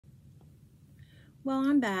Well,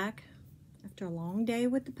 I'm back after a long day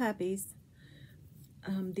with the puppies.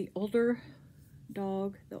 The older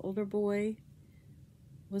dog, the older boy,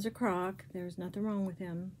 was a crock. There's nothing wrong with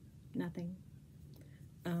him. Nothing.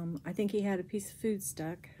 I think he had a piece of food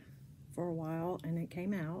stuck for a while and it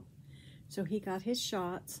came out. So he got his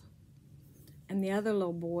shots. And the other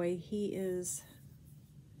little boy, he is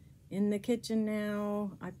in the kitchen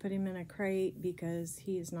now. I put him in a crate because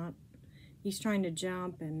he's trying to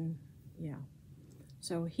jump and yeah.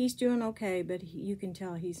 So he's doing okay, but you can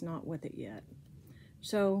tell he's not with it yet.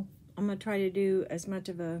 So I'm going to try to do as much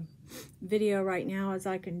of a video right now as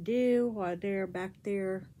I can do while they're back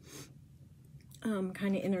there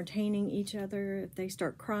kind of entertaining each other. If they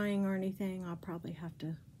start crying or anything, I'll probably have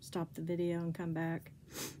to stop the video and come back.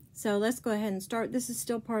 So let's go ahead and start. This is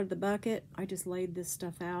still part of the bucket. I just laid this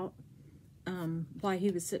stuff out while he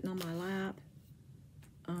was sitting on my lap.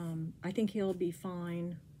 I think he'll be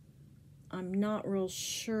fine. I'm not real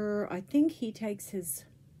sure. I think he takes his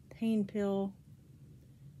pain pill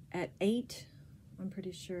at 8, I'm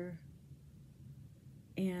pretty sure.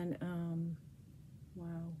 And,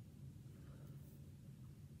 wow.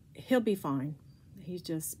 He'll be fine. He's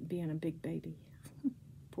just being a big baby.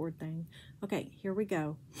 Poor thing. Okay, here we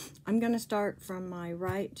go. I'm going to start from my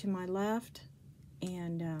right to my left.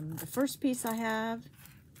 And the first piece I have,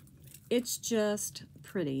 it's just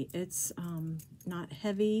pretty. It's not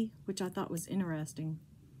heavy, which I thought was interesting.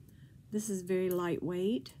 This is very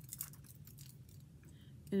lightweight.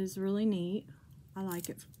 It is really neat. I like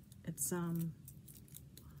it. It's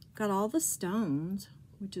got all the stones,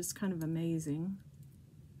 which is kind of amazing.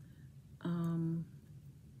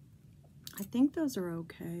 I think those are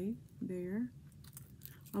okay there.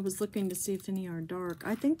 I was looking to see if any are dark.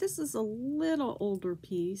 I think this is a little older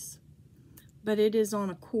piece, but it is on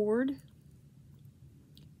a cord.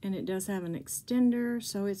 And it does have an extender,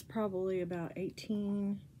 so it's probably about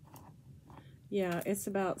 18. Yeah, it's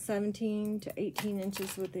about 17 to 18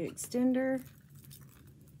 inches with the extender.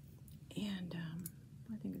 And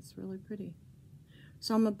I think it's really pretty.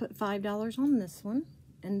 So I'm going to put $5 on this one.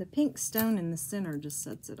 And the pink stone in the center just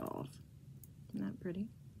sets it off. Isn't that pretty?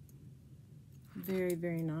 Very,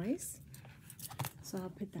 very nice. So I'll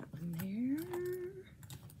put that one there.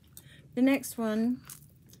 The next one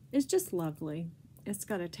is just lovely. It's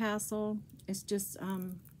got a tassel. It's just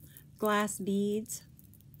glass beads.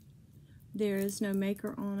 There is no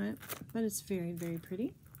maker on it, but it's very, very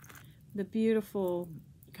pretty. The beautiful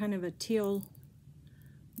kind of a teal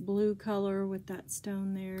blue color with that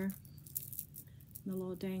stone there. The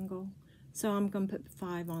little dangle. So I'm going to put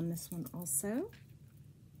 5 on this one also.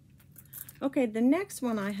 Okay, the next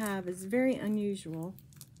one I have is very unusual.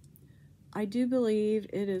 I do believe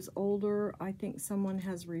it is older. I think someone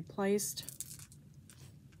has replaced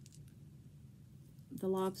the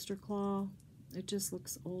lobster claw. It just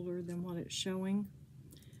looks older than what it's showing.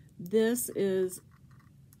 This is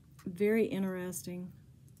very interesting.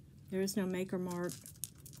 There is no maker mark.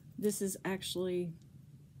 This is actually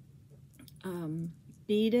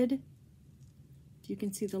beaded. If you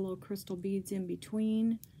can see the little crystal beads in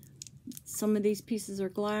between. Some of these pieces are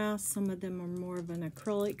glass. Some of them are more of an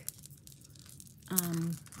acrylic.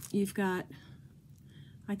 You've got,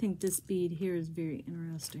 I think this bead here is very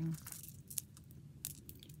interesting.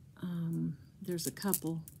 There's a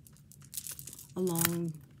couple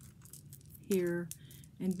along here,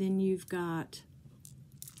 and then you've got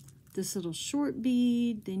this little short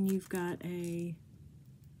bead, then you've got a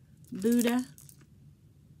Buddha,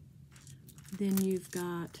 then you've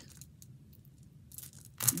got,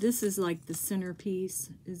 this is like the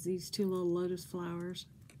centerpiece, is these 2 little lotus flowers.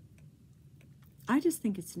 I just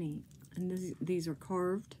think it's neat, and these are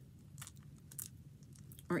carved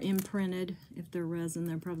or imprinted. If they're resin,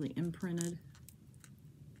 they're probably imprinted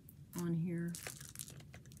on here.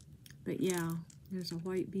 But yeah, there's a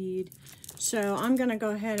white bead. So I'm going to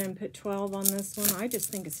go ahead and put 12 on this one. I just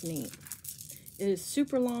think it's neat. It is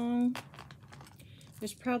super long.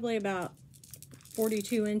 It's probably about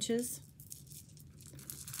 42 inches.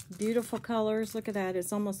 Beautiful colors. Look at that.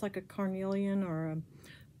 It's almost like a carnelian or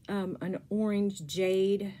an orange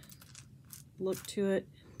jade look to it.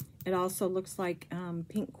 It also looks like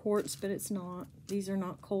pink quartz, but it's not. These are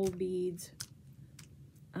not cold beads.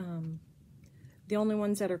 The only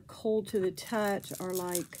ones that are cold to the touch are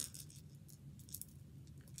like,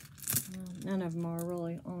 none of them are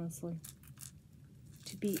really, honestly.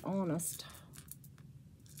 To be honest.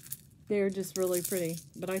 They're just really pretty.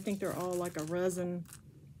 But I think they're all like a resin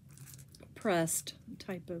pressed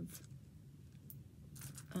type of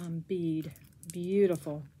bead.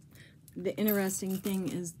 Beautiful. The interesting thing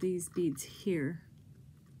is these beads here.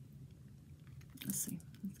 Let's see.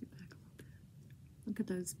 Let's get back a little bit.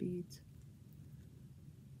 those beads.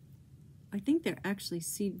 I think they're actually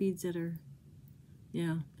seed beads that are,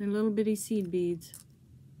 yeah, they're little bitty seed beads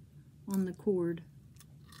on the cord.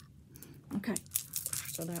 Okay,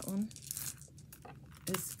 so that one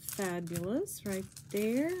is fabulous right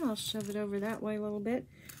there. I'll shove it over that way a little bit.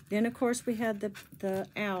 Then, of course, we had the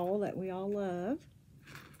owl that we all love.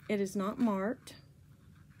 It is not marked.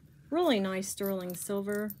 Really nice sterling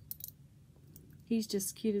silver. He's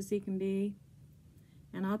just cute as he can be.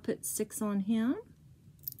 And I'll put 6 on him.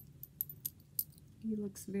 He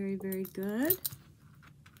looks very, very good.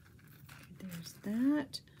 There's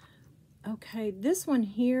that. Okay, this one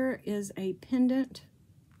here is a pendant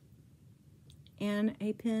and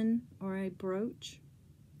a pin or a brooch.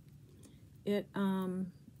 It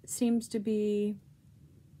seems to be,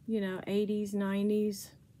 you know, 80s, 90s,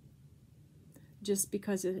 just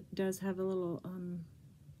because it does have a little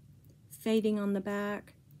fading on the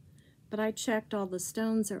back. But I checked, all the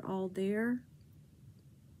stones are all there.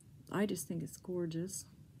 I just think it's gorgeous.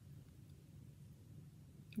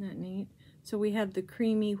 Isn't that neat? So we have the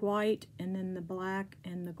creamy white and then the black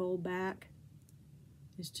and the gold back.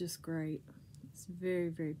 It's just great. It's very,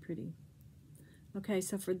 very pretty. Okay,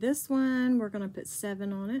 so for this one, we're going to put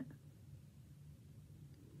 7 on it.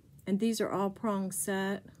 And these are all prong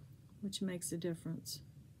set, which makes a difference.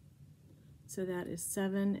 So that is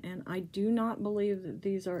 7, and I do not believe that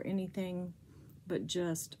these are anything but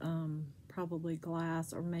just probably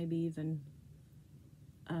glass or maybe even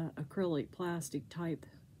acrylic plastic type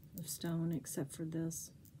of stone, except for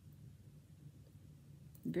this.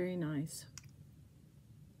 Very nice.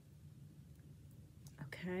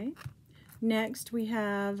 Okay, next we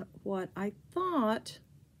have what I thought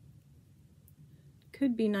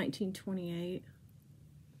could be 1928,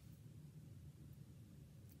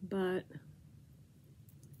 but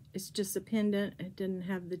it's just a pendant. It didn't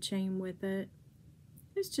have the chain with it.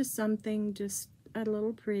 It's just something just a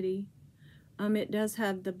little pretty. It does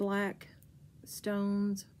have the black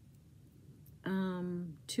stones.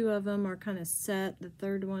 2 of them are kind of set. The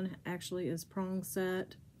third one actually is prong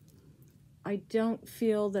set. I don't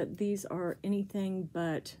feel that these are anything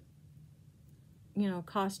but, you know,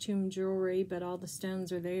 costume jewelry, but all the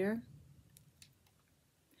stones are there.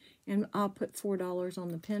 And I'll put $4 on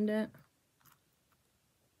the pendant.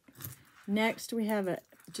 Next, we have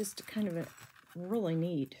just kind of a really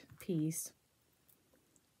neat piece.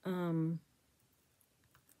 Let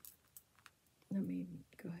me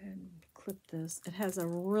go ahead and clip this. It has a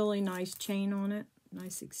really nice chain on it,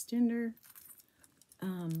 nice extender.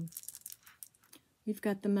 We've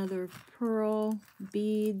got the mother of pearl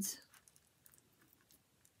beads.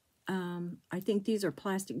 I think these are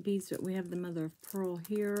plastic beads, but we have the mother of pearl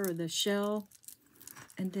here, or the shell.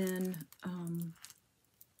 And then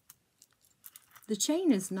the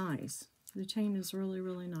chain is nice. The chain is really,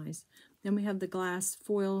 really nice. Then we have the glass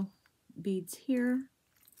foil beads here,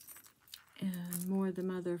 and more of the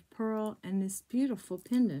mother of pearl, and this beautiful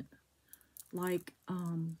pendant. Like,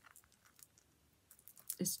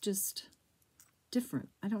 it's just different.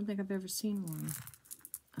 I don't think I've ever seen one.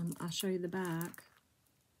 I'll show you the back.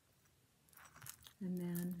 And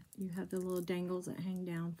then you have the little dangles that hang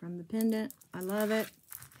down from the pendant. I love it.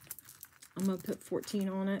 I'm going to put 14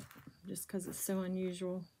 on it just because it's so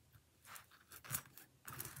unusual.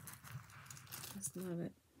 Just love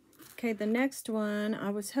it. Okay, the next one,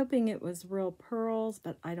 I was hoping it was real pearls,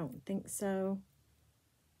 but I don't think so.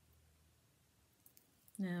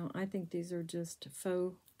 No, I think these are just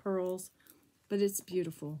faux pearls, but it's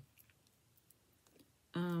beautiful.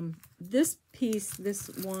 This piece, this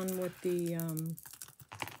one with the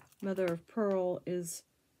mother of pearl is,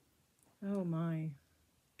 oh my,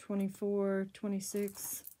 24,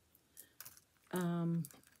 26,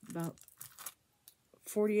 about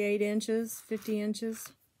 48 inches, 50 inches.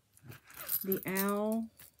 The owl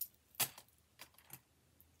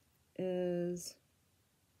is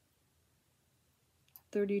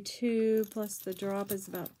 32, plus the drop is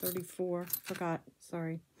about 34. Forgot,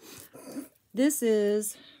 sorry. This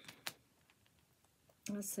is,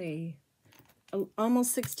 let's see,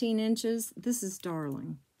 almost 16 inches. This is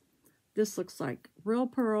darling. This looks like real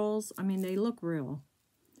pearls. I mean, they look real.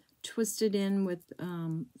 Twisted in with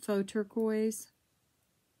faux turquoise.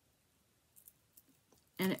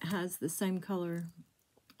 And it has the same color,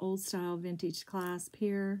 old style vintage clasp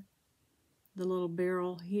here. The little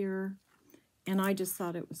barrel here. And I just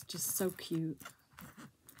thought it was just so cute.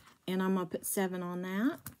 And I'm going to put 7 on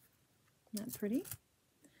that. Isn't that pretty?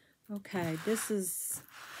 Okay, this is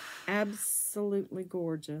absolutely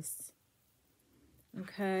gorgeous.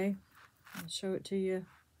 Okay, I'll show it to you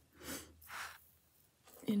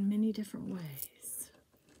in many different ways.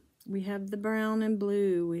 We have the brown and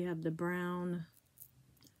blue. We have the brown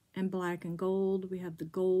and black and gold. We have the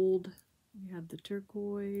gold. We have the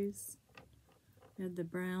turquoise. We have the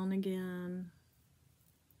brown again.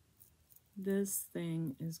 This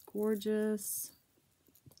thing is gorgeous.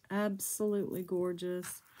 Absolutely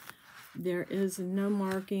gorgeous. There is no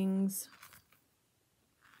markings.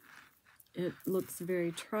 It looks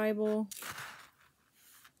very tribal.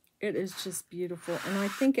 It is just beautiful. And I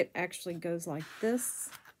think it actually goes like this.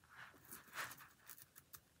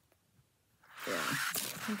 Yeah,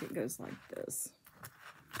 I think it goes like this.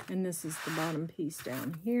 And this is the bottom piece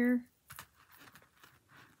down here.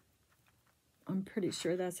 I'm pretty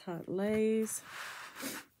sure that's how it lays.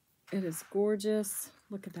 It is gorgeous.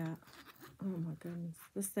 Look at that. Oh my goodness.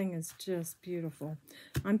 This thing is just beautiful.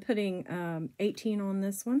 I'm putting 18 on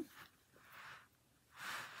this one.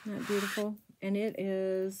 Isn't that beautiful? And it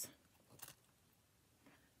is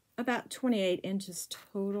about 28 inches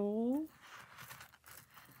total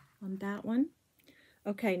on that one.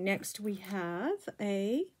 Okay, next we have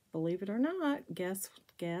a, believe it or not, guess,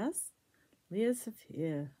 Liz,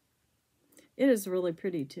 yeah. It is really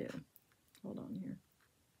pretty too. Hold on here.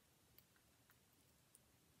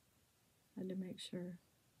 I had to make sure.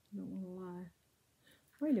 I don't want to lie.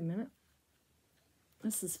 Wait a minute.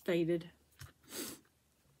 This is faded.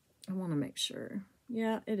 I want to make sure.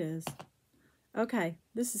 Yeah, it is. Okay,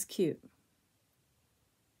 this is cute.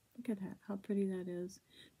 Look at that, how pretty that is.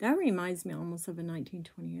 That reminds me almost of a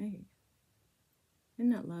 1928.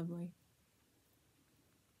 Isn't that lovely?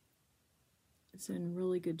 It's in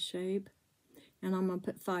really good shape. And I'm going to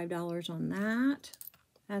put $5 on that.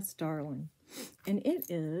 That's darling. And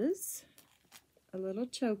it is a little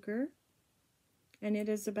choker. And it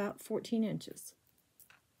is about 14 inches.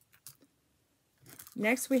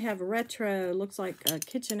 Next we have retro. Looks like a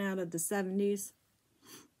kitchen out of the 70s.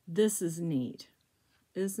 This is neat.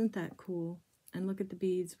 Isn't that cool? And look at the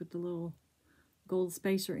beads with the little gold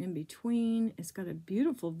spacer in between. It's got a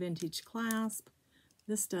beautiful vintage clasp.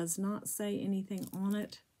 This does not say anything on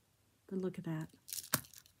it, but look at that.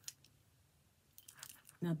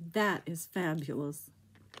 Now that is fabulous.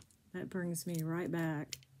 That brings me right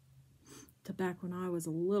back to back when I was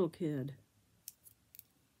a little kid.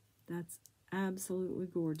 That's absolutely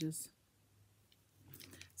gorgeous.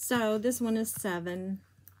 So this one is 7.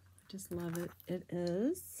 Just love it. It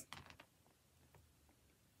is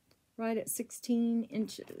right at 16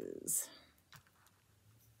 inches.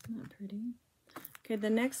 Isn't that pretty? Okay, the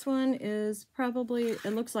next one is probably,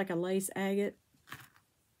 it looks like a lace agate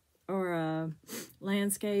or a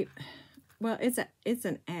landscape. Well, it's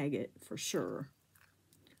an agate for sure.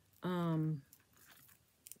 Kind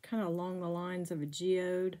of along the lines of a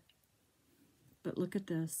geode. But look at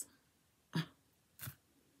this.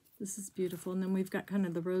 This is beautiful. And then we've got kind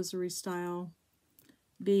of the rosary style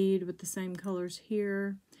bead with the same colors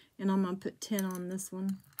here. And I'm going to put 10 on this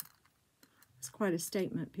one. It's quite a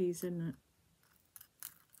statement piece, isn't it?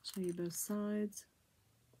 Show you both sides.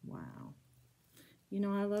 Wow. You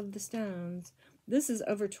know, I love the stones. This is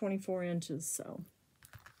over 24 inches, so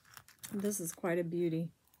this is quite a beauty.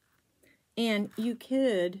 And you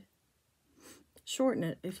could shorten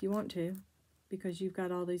it if you want to, because you've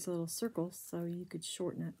got all these little circles, so you could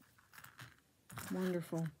shorten it.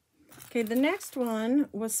 Wonderful. Okay, the next one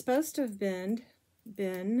was supposed to have been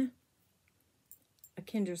a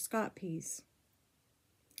Kendra Scott piece.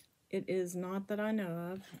 It is not that I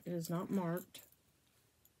know of. It is not marked.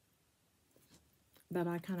 But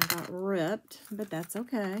I kind of got ripped, but that's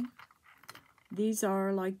okay. These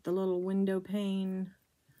are like the little window pane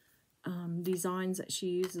designs that she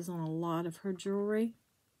uses on a lot of her jewelry.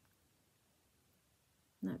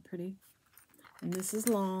 Isn't that pretty? And this is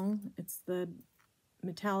long. It's the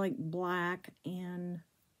metallic black and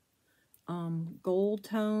gold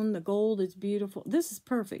tone. The gold is beautiful. This is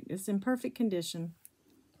perfect. It's in perfect condition.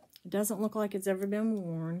 It doesn't look like it's ever been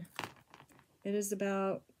worn. It is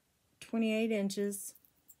about 28 inches.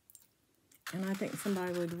 And I think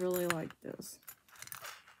somebody would really like this.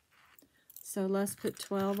 So let's put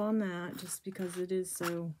 12 on that just because it is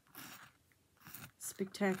so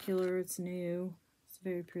spectacular. It's new. It's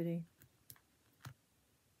very pretty.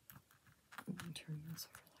 I'm going to turn this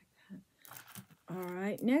over like that. All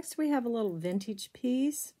right. Next we have a little vintage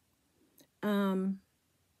piece.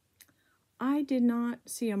 I did not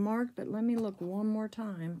see a mark, but let me look one more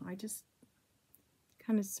time. I just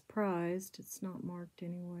kind of surprised it's not marked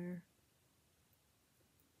anywhere.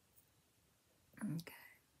 Okay.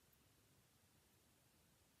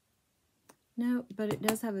 No, but it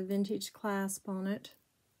does have a vintage clasp on it.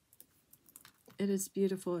 It is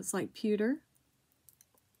beautiful. It's like pewter.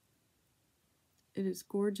 It is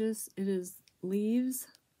gorgeous. It is leaves.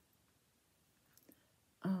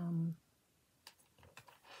 See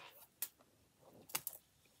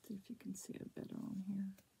if you can see it better on here.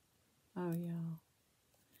 Oh yeah.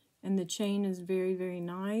 And the chain is very, very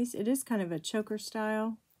nice. It is kind of a choker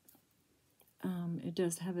style. It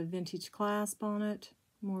does have a vintage clasp on it,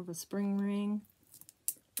 more of a spring ring.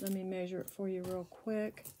 Let me measure it for you real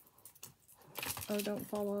quick. Oh, don't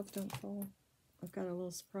fall off, don't fall. I've got a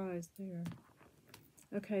little surprise there.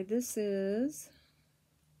 Okay, this is,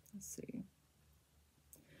 let's see.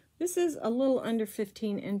 This is a little under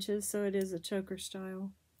 15 inches, so it is a choker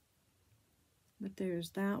style. But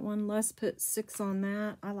there's that one. Let's put 6 on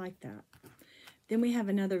that. I like that. Then we have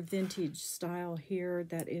another vintage style here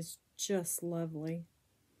that is just lovely.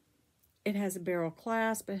 It has a barrel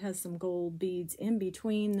clasp. It has some gold beads in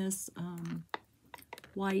between this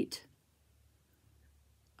white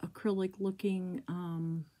acrylic looking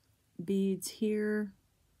beads here.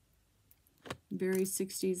 Very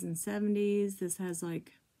 60s and 70s. This has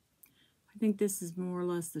like, I think this is more or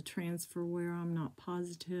less the transfer wear. I'm not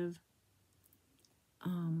positive.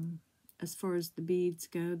 As far as the beads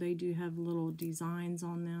go, they do have little designs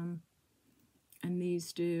on them, and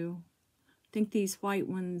these do. I think these white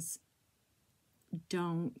ones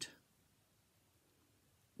don't.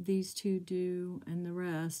 These two do, and the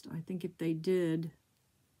rest, I think if they did,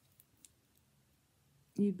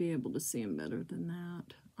 you'd be able to see them better than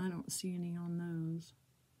that. I don't see any on those.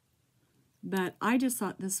 But I just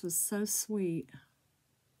thought this was so sweet.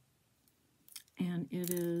 And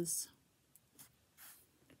it is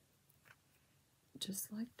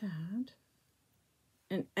just like that.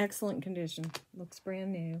 In excellent condition. Looks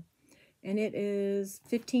brand new. And it is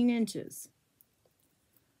 15 inches.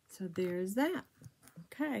 So there's that.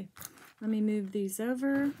 Okay. Let me move these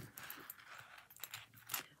over.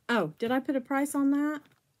 Oh, did I put a price on that?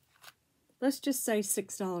 Let's just say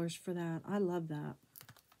 $6 for that. I love that.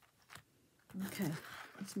 Okay.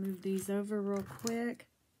 Let's move these over real quick.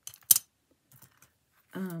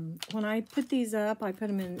 When I put these up, I put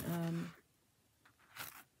them in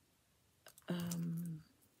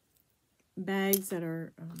bags that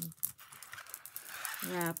are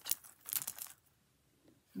wrapped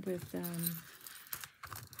with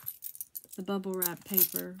the bubble wrap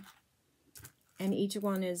paper, and each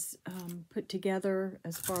one is put together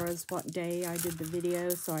as far as what day I did the video,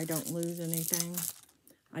 so I don't lose anything.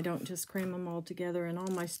 I don't just cram them all together, and all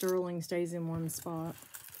my sterling stays in one spot.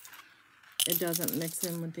 It doesn't mix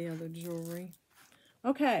in with the other jewelry.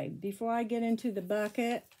 Okay, before I get into the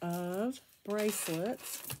bucket of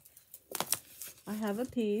bracelets, I have a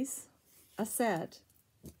piece, a set,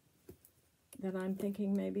 that I'm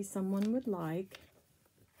thinking maybe someone would like.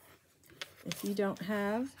 If you don't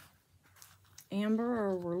have amber,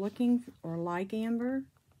 or were looking or like amber,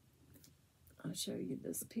 I'll show you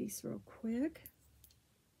this piece real quick.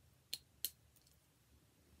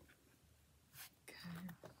 Okay.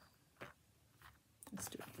 Let's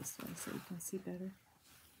do it this way so you can see better.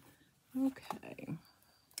 Okay.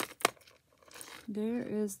 There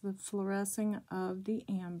is the fluorescing of the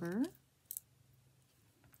amber.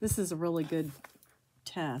 This is a really good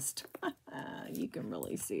test. You can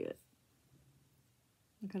really see it.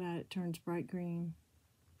 Look at that, it turns bright green.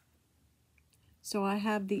 So I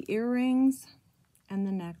have the earrings and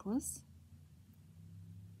the necklace.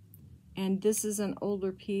 And this is an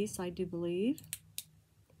older piece, I do believe.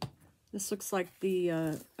 This looks like the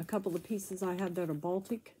a couple of pieces I had that are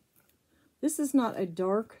Baltic. This is not a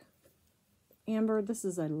dark amber. This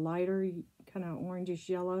is a lighter, kind of orangish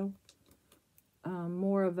yellow.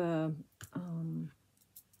 More of a,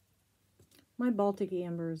 my Baltic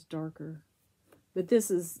amber is darker. But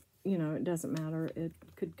this is, you know, it doesn't matter. It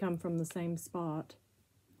could come from the same spot.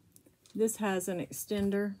 This has an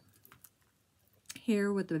extender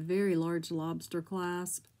here with a very large lobster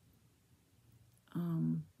clasp.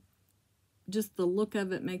 Just the look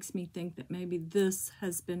of it makes me think that maybe this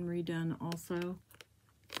has been redone also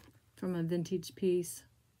from a vintage piece,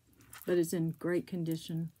 but it's in great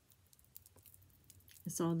condition.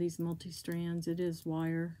 It's all these multi-strands. It is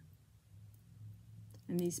wire.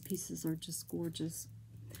 And these pieces are just gorgeous.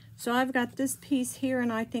 So I've got this piece here,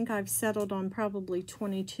 and I think I've settled on probably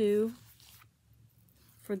 22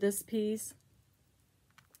 for this piece.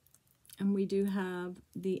 And we do have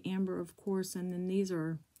the amber, of course, and then these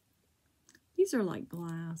are like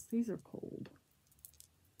glass. These are cold.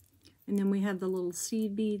 And then we have the little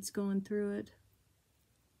seed beads going through it.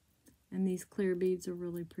 And these clear beads are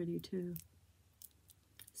really pretty too.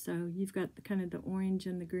 So you've got the kind of the orange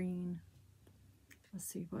and the green. Let's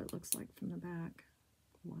see what it looks like from the back.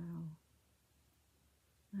 Wow.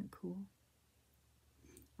 Isn't that cool?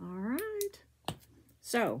 All right.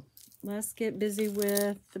 So let's get busy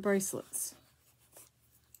with the bracelets.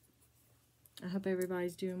 I hope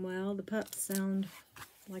everybody's doing well. The pups sound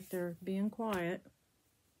like they're being quiet.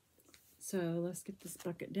 So let's get this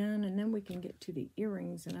bucket done, and then we can get to the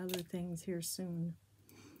earrings and other things here soon.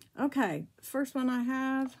 Okay, first one I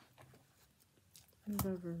have, move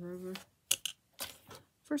over.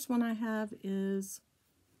 First one I have is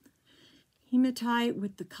hematite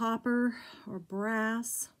with the copper or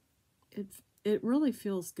brass. It really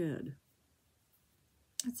feels good.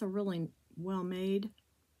 It's a really well made,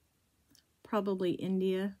 probably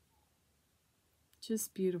India.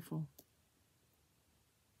 Just beautiful.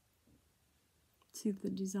 See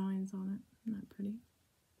the designs on it? Isn't that pretty?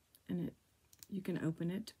 And you can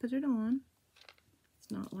open it to put it on.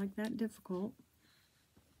 It's not like that difficult.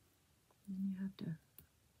 And you have to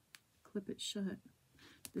clip it shut.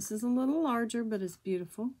 This is a little larger, but it's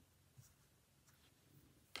beautiful.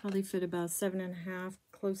 Probably fit about 7.5,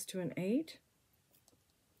 close to an 8.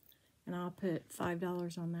 And I'll put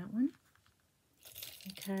 $5 on that one.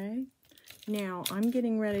 Okay. Now I'm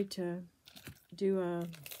getting ready to do a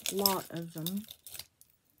lot of them.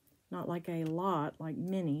 Not like a lot, like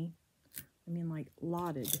many. I mean like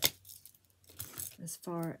lotted. As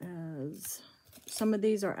far as some of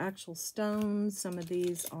these are actual stones, some of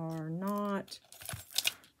these are not.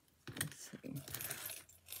 Let's see.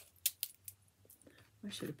 I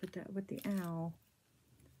should have put that with the owl.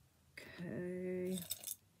 Okay.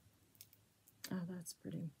 Oh, that's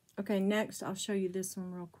pretty. Okay, next I'll show you this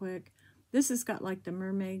one real quick. This has got like the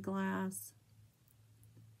mermaid glass,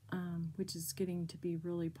 which is getting to be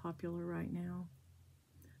really popular right now.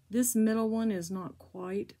 This middle one is not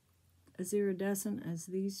quite as iridescent as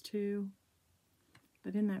these two,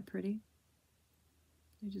 but isn't that pretty?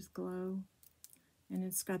 They just glow. And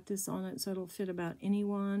it's got this on it, so it'll fit about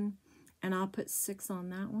anyone. And I'll put 6 on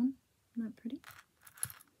that one. Isn't that pretty?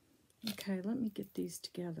 Okay, let me get these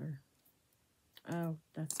together. Oh,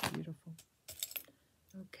 that's beautiful.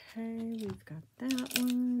 Okay, we've got that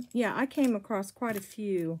one. Yeah, I came across quite a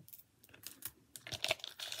few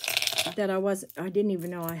that I didn't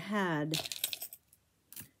even know I had.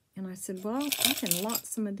 And I said, well, I can lot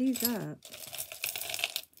some of these up.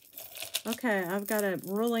 Okay, I've got a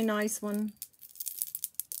really nice one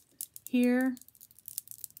here.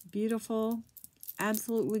 Beautiful,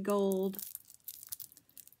 absolutely gold.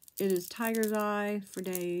 It is tiger's eye for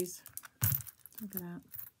days. Look at that.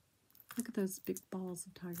 Look at those big balls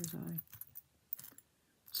of tiger's eye.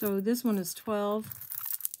 So this one is 12.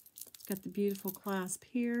 It's got the beautiful clasp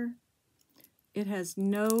here. It has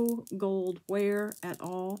no gold wear at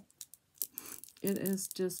all. It is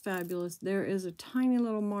just fabulous. There is a tiny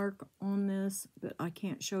little mark on this, but I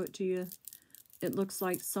can't show it to you. It looks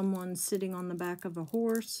like someone sitting on the back of a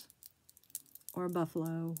horse or a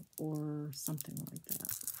buffalo or something like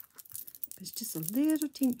that. It's just a little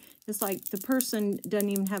teeny. It's like the person doesn't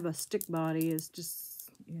even have a stick body. It's just,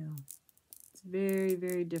 yeah, it's very,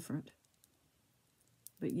 very different.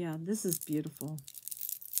 But yeah, this is beautiful.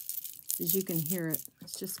 As you can hear it,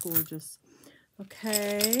 it's just gorgeous.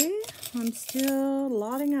 Okay, I'm still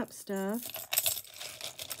lotting up stuff.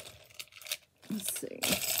 Let's see.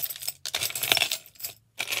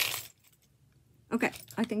 Okay,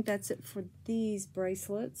 I think that's it for these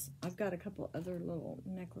bracelets. I've got a couple other little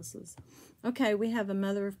necklaces. Okay, we have a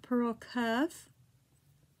mother of pearl cuff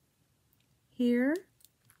here,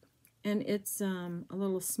 and it's a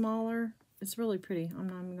little smaller. It's really pretty. I'm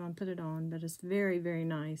not even going to put it on, but it's very, very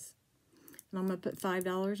nice. And I'm going to put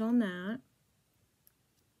 $5 on that.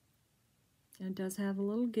 And it does have a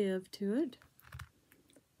little give to it.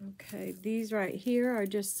 Okay, these right here are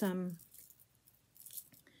just some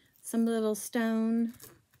little stone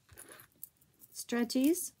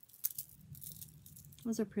stretchies.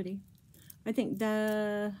 Those are pretty. I think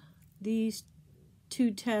these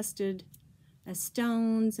two tested as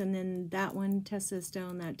stones, and then that one tested as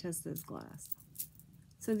stone, that tested as glass.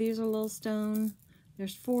 So these are little stone.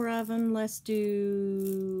 There's 4 of them. Let's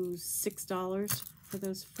do $6 for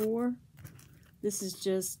those 4. This is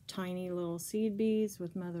just tiny little seed beads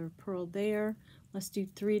with mother of pearl there. Let's do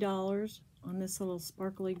 $3 on this little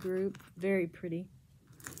sparkly group. Very pretty.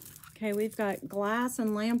 Okay, we've got glass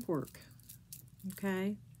and lampwork.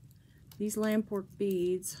 Okay, these lampwork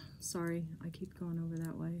beads, sorry, I keep going over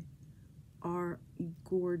that way, are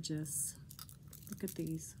gorgeous. Look at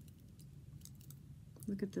these.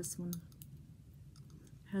 Look at this one.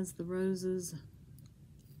 Has the roses.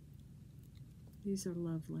 These are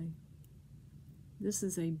lovely. This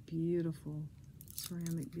is a beautiful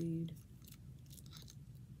ceramic bead.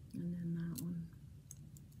 And then that one.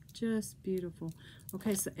 Just beautiful.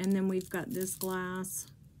 Okay, so and then we've got this glass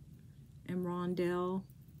and rondelle.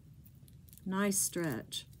 Nice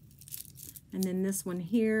stretch. And then this one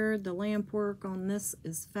here, the lamp work on this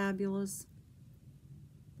is fabulous.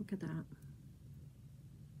 Look at that.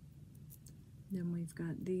 Then we've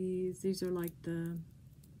got these. These are like the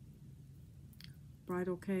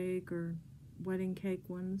bridal cake or wedding cake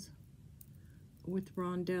ones with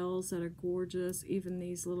rondelles that are gorgeous. Even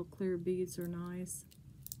these little clear beads are nice.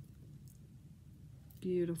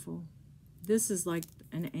 Beautiful. This is like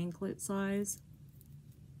an anklet size.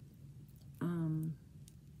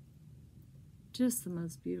 Just the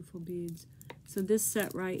most beautiful beads. So this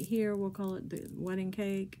set right here, we'll call it the wedding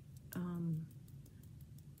cake.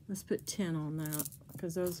 Let's put 10 on that,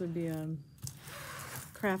 because those would be a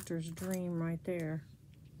crafter's dream right there.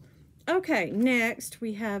 Okay, next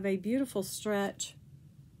we have a beautiful stretch.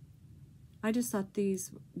 I just thought these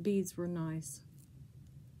beads were nice.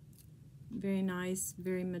 Very nice,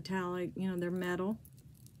 very metallic. You know, they're metal.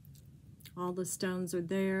 All the stones are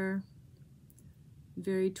there.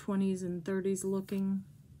 Very 20s and 30s looking.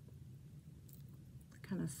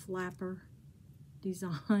 Kind of flapper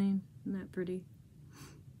design. Isn't that pretty?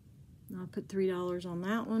 I'll put $3 on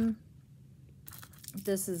that one.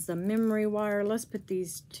 This is the memory wire. Let's put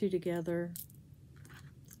these two together.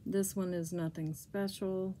 This one is nothing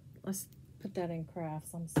special. Let's put that in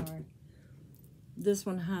crafts. I'm sorry. This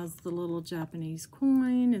one has the little Japanese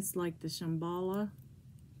coin. It's like the Shambhala.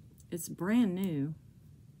 It's brand new.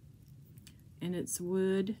 And it's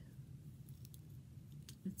wood.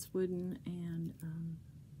 It's wooden, and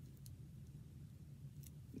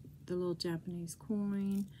the little Japanese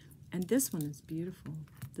coin. And this one is beautiful.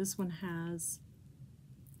 This one has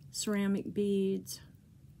ceramic beads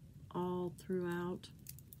all throughout.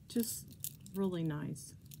 Just really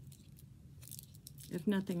nice. If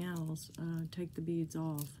nothing else, take the beads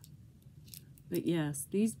off. But yes,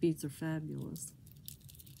 these beads are fabulous.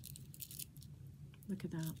 Look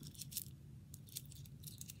at that.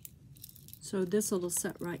 So this little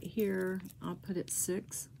set right here, I'll put it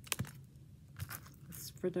 6.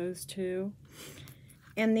 It's for those two.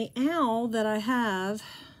 And the owl that I have,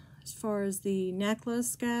 as far as the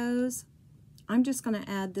necklace goes, I'm just going to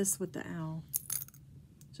add this with the owl.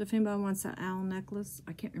 So if anybody wants that owl necklace,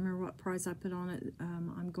 I can't remember what price I put on it.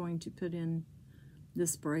 I'm going to put in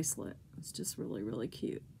this bracelet. It's just really, really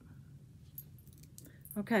cute.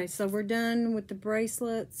 Okay, so we're done with the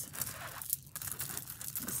bracelets.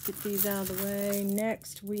 Let's get these out of the way.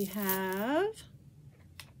 Next we have,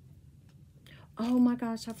 oh my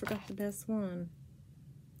gosh, I forgot the best one.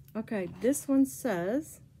 Okay, this one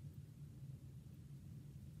says,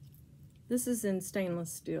 this is in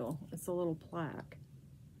stainless steel. It's a little plaque.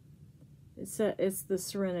 It's the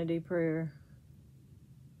Serenity Prayer.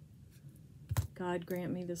 God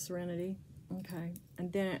grant me the serenity. Okay,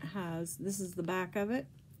 and then it has, this is the back of it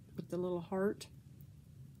with the little heart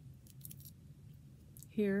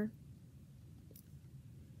here.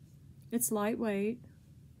 It's lightweight.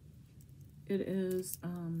 It is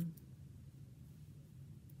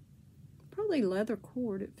probably leather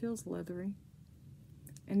cord. It feels leathery.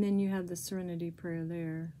 And then you have the Serenity Prayer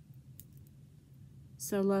there.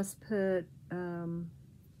 So let's put $3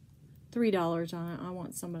 on it. I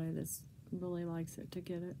want somebody that's really likes it to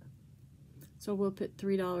get it. So we'll put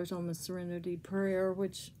 $3 on the Serenity Prayer,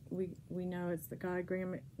 which we know it's the God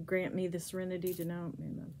grant me the serenity to know.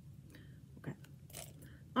 Amen. Okay.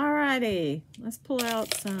 Alrighty. Let's pull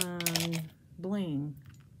out some bling.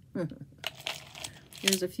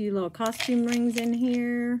 There's a few little costume rings in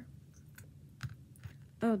here.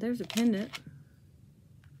 Oh, there's a pendant.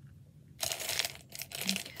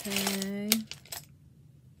 Okay.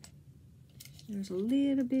 There's a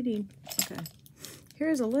little bitty. Okay.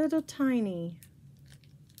 Here's a little tiny,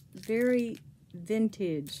 very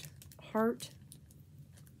vintage heart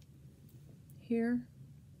here.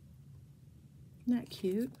 Isn't that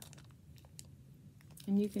cute?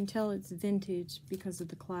 And you can tell it's vintage because of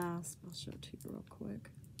the clasp. I'll show it to you real quick.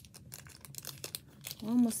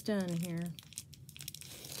 Almost done here.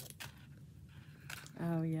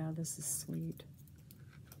 Oh yeah, this is sweet.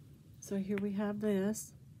 So here we have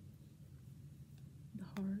this. The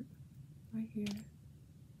heart right here.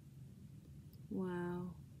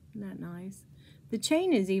 Wow, isn't that nice? The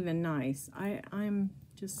chain is even nice. I'm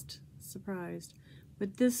just surprised.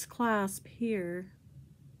 But this clasp here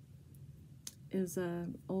is a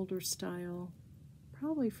older style,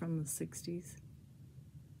 probably from the 60s.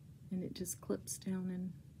 And it just clips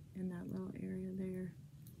down in that little area there.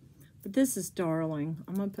 But this is darling.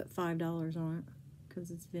 I'm going to put $5 on it because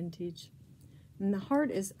it's vintage. And the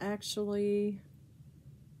heart is actually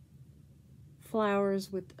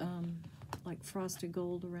flowers with like frosted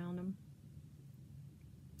gold around them.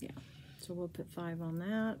 Yeah, so we'll put 5 on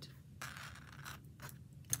that.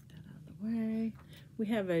 Get that out of the way. We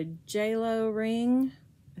have a J-Lo ring.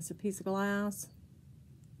 It's a piece of glass.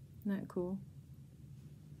 Isn't that cool?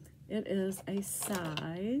 It is a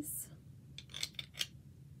size,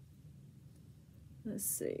 let's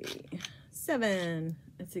see, 7.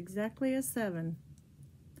 It's exactly a 7.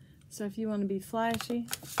 So if you want to be flashy,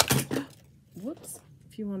 whoops,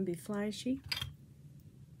 if you want to be flashy,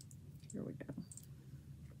 here we go.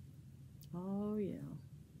 Oh yeah,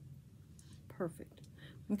 perfect.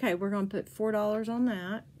 Okay, we're going to put $4 on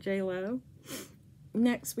that, J-Lo.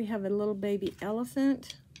 Next we have a little baby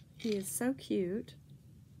elephant. He is so cute.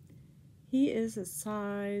 He is a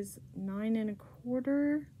size 9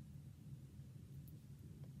 1/4.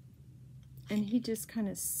 And he just kind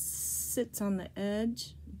of sits on the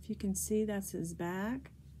edge. If you can see, that's his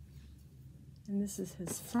back. And this is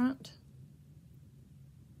his front.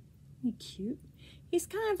 Isn't he cute? He's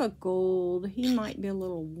kind of a gold. He might be a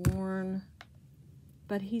little worn,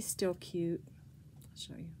 but he's still cute. I'll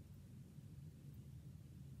show you.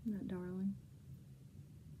 Isn't that darling?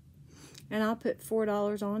 And I'll put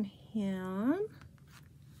 $4 on him.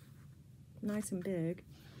 Nice and big.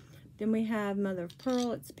 Then we have mother of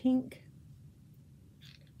pearl. It's pink.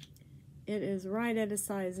 It is right at a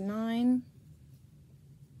size 9.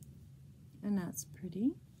 And that's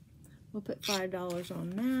pretty. We'll put $5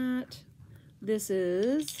 on that. This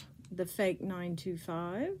is the fake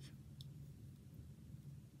 925.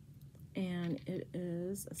 And it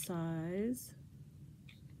is a size,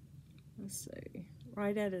 let's see,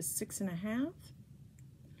 right at a 6 1/2.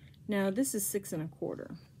 Now this is 6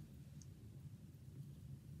 1/4.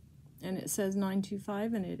 And it says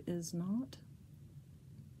 925 and it is not.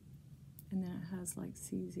 And then it has like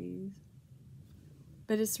CZs.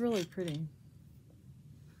 But it's really pretty.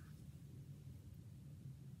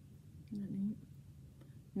 Isn't that neat?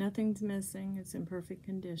 Nothing's missing. It's in perfect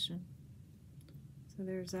condition. So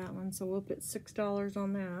there's that one. So we'll put $6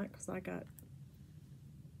 on that because I got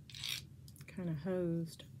kind of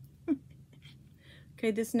hosed.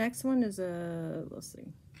 Okay, this next one is a, let's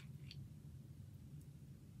see.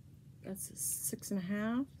 That's a 6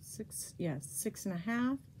 1/2. 6, yes, 6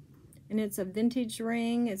 1/2. And it's a vintage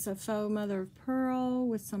ring. It's a faux mother of pearl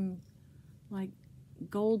with some like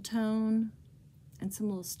gold tone and some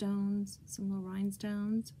little stones, some little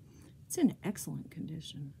rhinestones. It's in excellent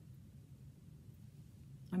condition.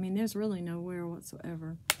 I mean, there's really no wear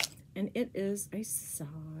whatsoever. And it is a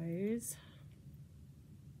size,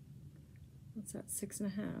 what's that, 6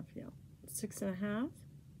 1/2? Yeah, 6 1/2.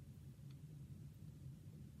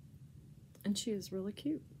 And she is really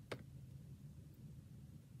cute.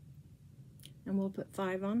 And we'll put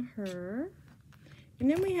 5 on her. And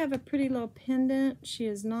then we have a pretty little pendant. She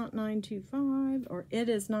is not 925, or it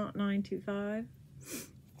is not 925.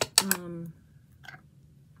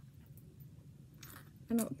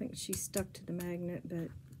 I don't think she stuck to the magnet, but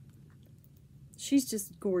she's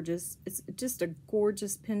just gorgeous. It's just a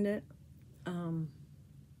gorgeous pendant. I'll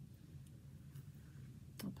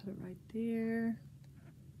put it right there.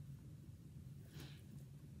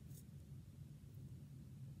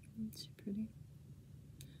 Isn't she pretty?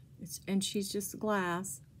 And she's just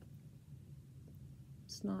glass.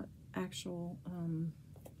 It's not actual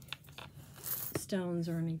stones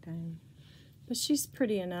or anything. But she's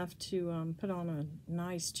pretty enough to put on a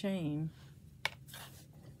nice chain.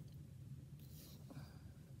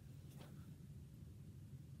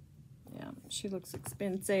 Yeah, she looks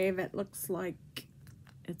expensive. It looks like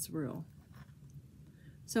it's real.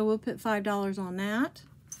 So we'll put $5 on that.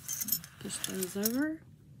 Push those over.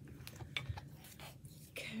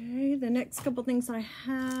 Okay, the next couple things I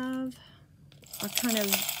have are kind of,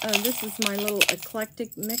 this is my little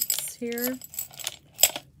eclectic mix here.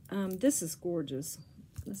 This is gorgeous.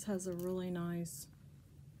 This has a really nice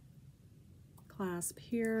clasp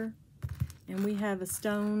here. And we have a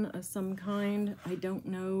stone of some kind. I don't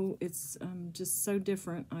know. It's just so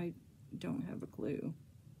different. I don't have a clue.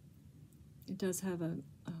 It does have a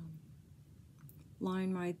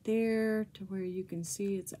line right there to where you can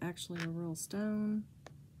see it's actually a real stone.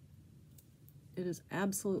 It is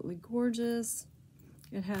absolutely gorgeous.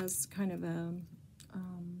 It has kind of a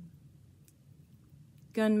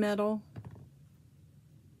gunmetal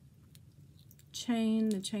chain.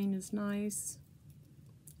 The chain is nice.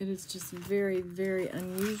 It is just very, very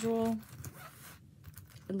unusual.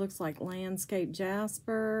 It looks like landscape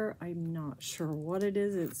jasper. I'm not sure what it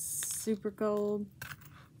is. It's super gold.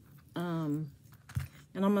 And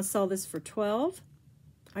I'm going to sell this for $12.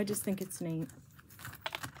 I just think it's neat.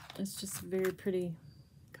 It's just a very pretty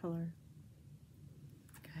color.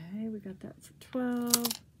 Okay, we got that for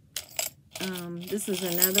 $12. This is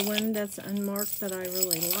another one that's unmarked that I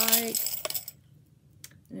really like.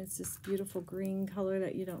 And it's this beautiful green color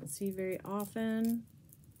that you don't see very often.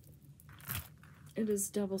 It is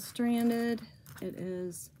double-stranded. It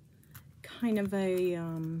is kind of a, I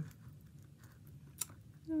don't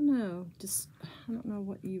know, just, I don't know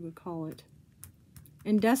what you would call it.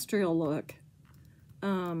 Industrial look.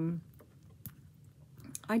 I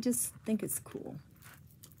just think it's cool.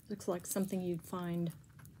 Looks like something you'd find.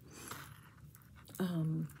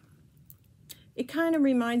 It kind of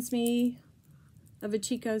reminds me of a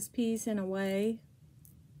Chico's piece in a way,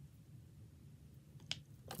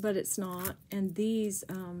 but it's not. And these,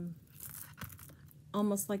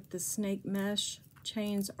 almost like the snake mesh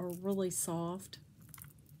chains, are really soft.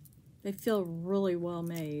 They feel really well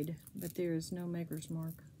made, but there is no maker's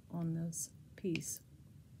mark on this piece,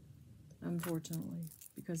 unfortunately,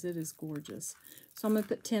 because it is gorgeous. So I'm going to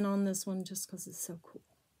put 10 on this one just because it's so cool.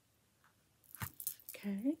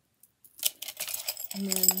 Okay. And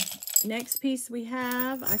then next piece we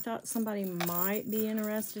have, I thought somebody might be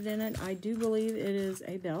interested in it. I do believe it is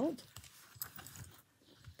a belt.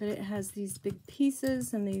 But it has these big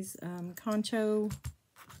pieces and these concho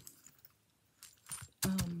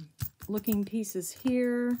looking pieces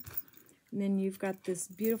here. And then you've got this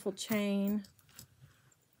beautiful chain.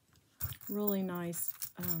 Really nice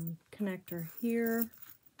connector here.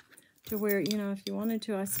 To wear, you know, if you wanted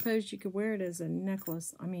to, I suppose you could wear it as a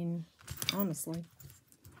necklace. I mean, honestly.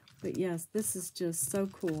 But yes, this is just so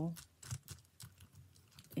cool.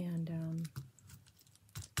 And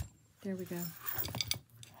there we go.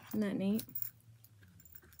 Isn't that neat?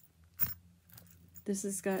 This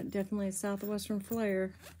has got definitely a southwestern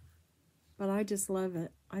flair, but I just love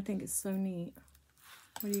it. I think it's so neat.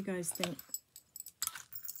 What do you guys think?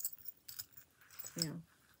 Yeah.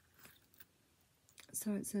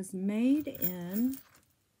 So it says made in,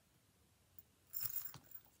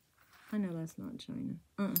 I know that's not China.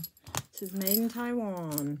 It says made in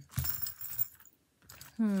Taiwan.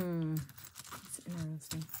 That's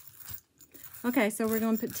interesting. Okay, so we're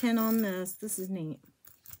going to put 10 on this. This is neat.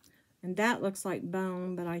 And that looks like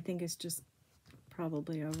bone, but I think it's just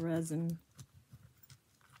probably a resin.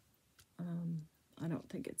 I don't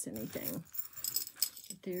think it's anything.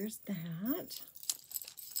 But there's that.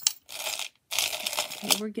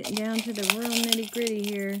 Okay, we're getting down to the real nitty-gritty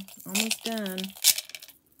here. Almost done.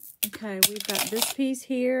 Okay, we've got this piece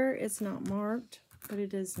here. It's not marked, but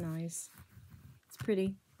it is nice. It's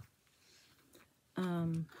pretty.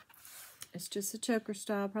 It's just a choker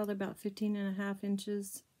style, probably about 15.5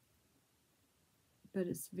 inches. But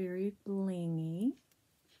it's very blingy.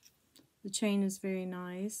 The chain is very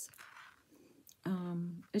nice.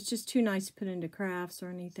 It's just too nice to put into crafts or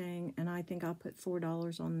anything, and I think I'll put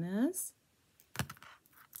 $4 on this.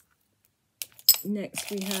 Next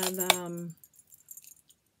we have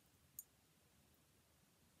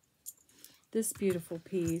this beautiful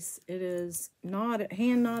piece. It is not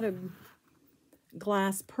hand-knotted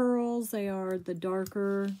glass pearls. They are the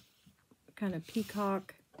darker kind of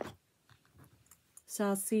peacock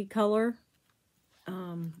South Sea color.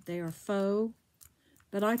 They are faux,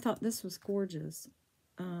 but I thought this was gorgeous.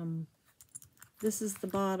 This is the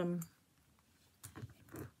bottom.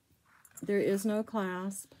 There is no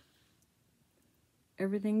clasp.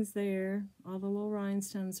 Everything's there. All the little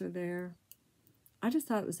rhinestones are there. I just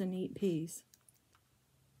thought it was a neat piece.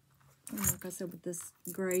 And like I said, with this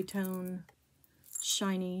gray tone,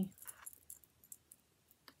 shiny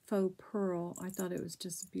faux pearl, I thought it was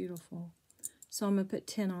just beautiful. So I'm going to put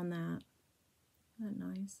 10 on that. Isn't that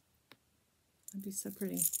nice? That'd be so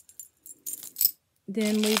pretty.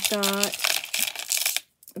 Then we've got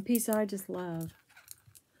a piece I just love.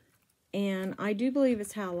 And I do believe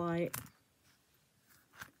it's halite.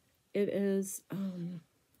 It is,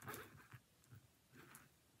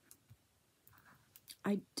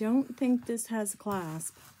 I don't think this has a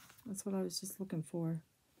clasp. That's what I was just looking for.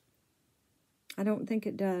 I don't think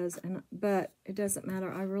it does, but it doesn't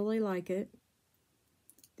matter. I really like it.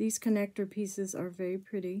 These connector pieces are very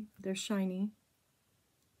pretty. They're shiny.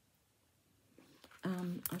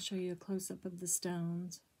 I'll show you a close-up of the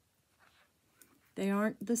stones. They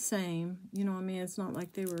aren't the same. You know what I mean? It's not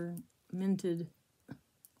like they were minted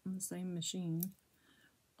on the same machine.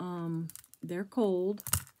 They're cold,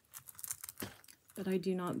 but I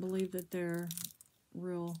do not believe that they're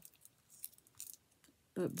real.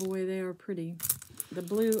 But boy, they are pretty. The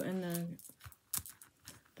blue and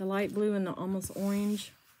the light blue and the almost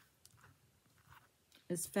orange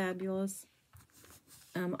is fabulous.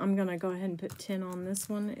 I'm going to go ahead and put 10 on this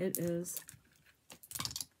one. It is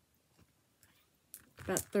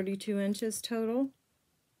about 32 inches total.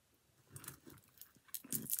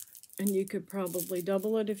 And you could probably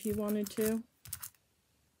double it if you wanted to.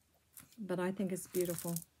 but I think it's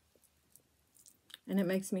beautiful. And it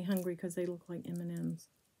makes me hungry because they look like M&Ms.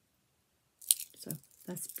 So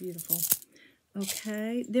that's beautiful.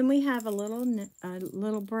 Okay, then we have a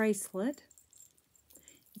little bracelet.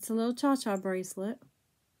 It's a little cha-cha bracelet.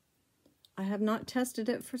 I have not tested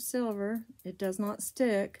it for silver. It does not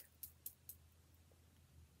stick.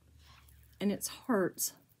 And it's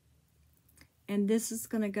hearts. And this is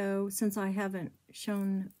going to go, since I haven't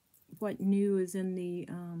shown what new is in the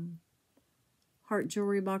heart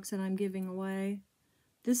jewelry box that I'm giving away,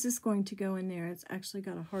 this is going to go in there. It's actually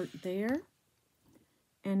got a heart there.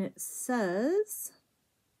 And it says,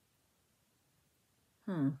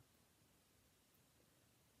 it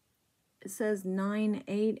says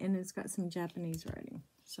 9/8, and it's got some Japanese writing.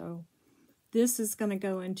 So this is going to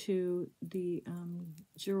go into the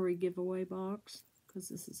jewelry giveaway box, because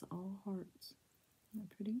this is all hearts. Isn't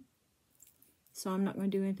that pretty? So I'm not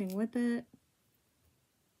going to do anything with it.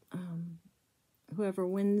 Whoever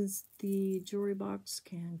wins the jewelry box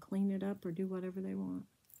can clean it up or do whatever they want.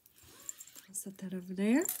 I'll set that over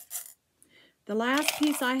there. The last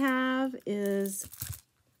piece I have is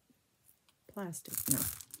plastic. No.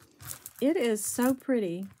 It is so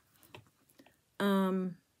pretty. I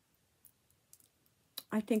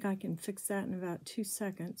think I can fix that in about 2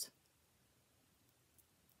 seconds.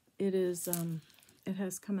 It is, it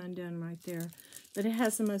has come undone right there. But it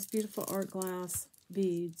has the most beautiful art glass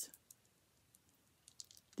beads.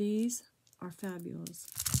 These are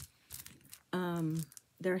fabulous.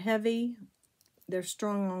 They're heavy. They're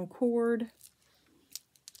strong on cord.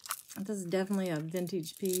 This is definitely a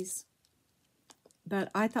vintage piece. But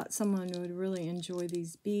I thought someone would really enjoy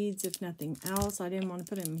these beads, if nothing else. I didn't want to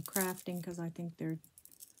put them in crafting because I think they're,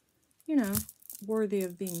 you know, worthy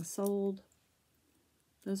of being sold.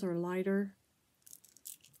 Those are lighter.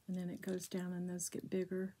 And then it goes down and those get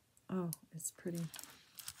bigger. Oh, it's pretty.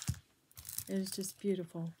 It is just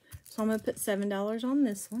beautiful. So I'm going to put $7 on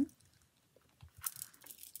this one.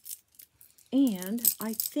 And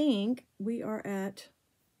I think we are at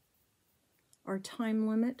our time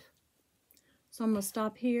limit. So I'm going to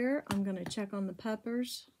stop here. I'm going to check on the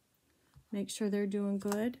peppers. Make sure they're doing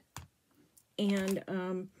good.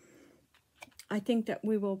 And I think that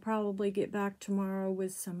we will probably get back tomorrow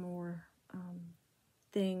with some more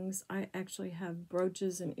things. I actually have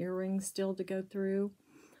brooches and earrings still to go through.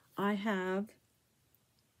 I have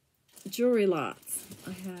jewelry lots.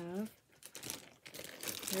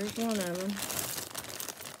 There's one of them.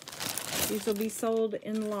 These will be sold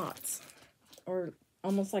in lots, or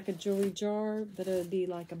almost like a jewelry jar, but it would be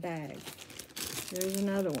like a bag. There's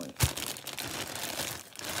another one.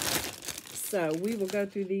 So we will go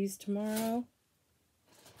through these tomorrow.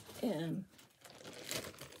 And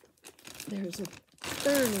there's a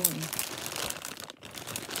third one.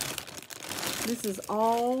 This is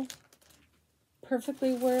all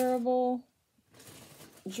perfectly wearable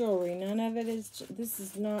jewelry. None of it is, this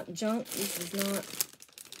is not junk. This is not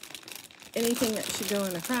anything that should go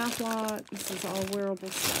in a craft lot. This is all wearable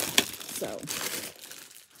stuff.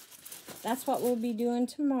 So that's what we'll be doing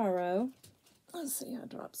tomorrow. Let's see, I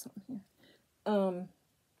dropped something here. Hold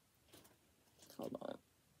on.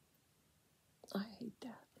 I hate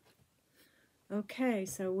that. Okay,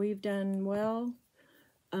 so we've done well.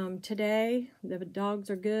 Today, the dogs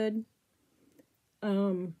are good.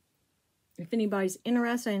 If anybody's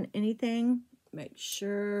interested in anything, make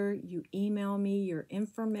sure you email me your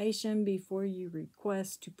information before you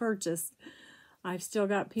request to purchase. I've still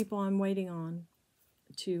got people I'm waiting on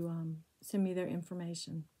to send me their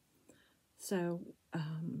information. So,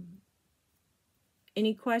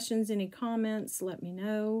 any questions, any comments, let me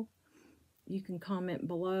know. You can comment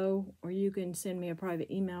below, or you can send me a private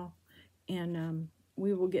email, and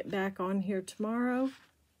we will get back on here tomorrow.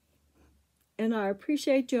 And I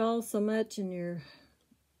appreciate you all so much, and your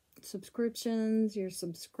subscriptions, your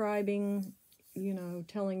subscribing, you know,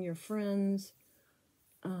 telling your friends.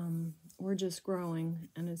 We're just growing,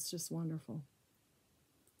 and it's just wonderful.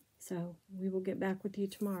 So we will get back with you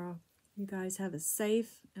tomorrow. You guys have a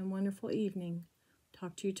safe and wonderful evening.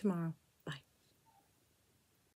 Talk to you tomorrow.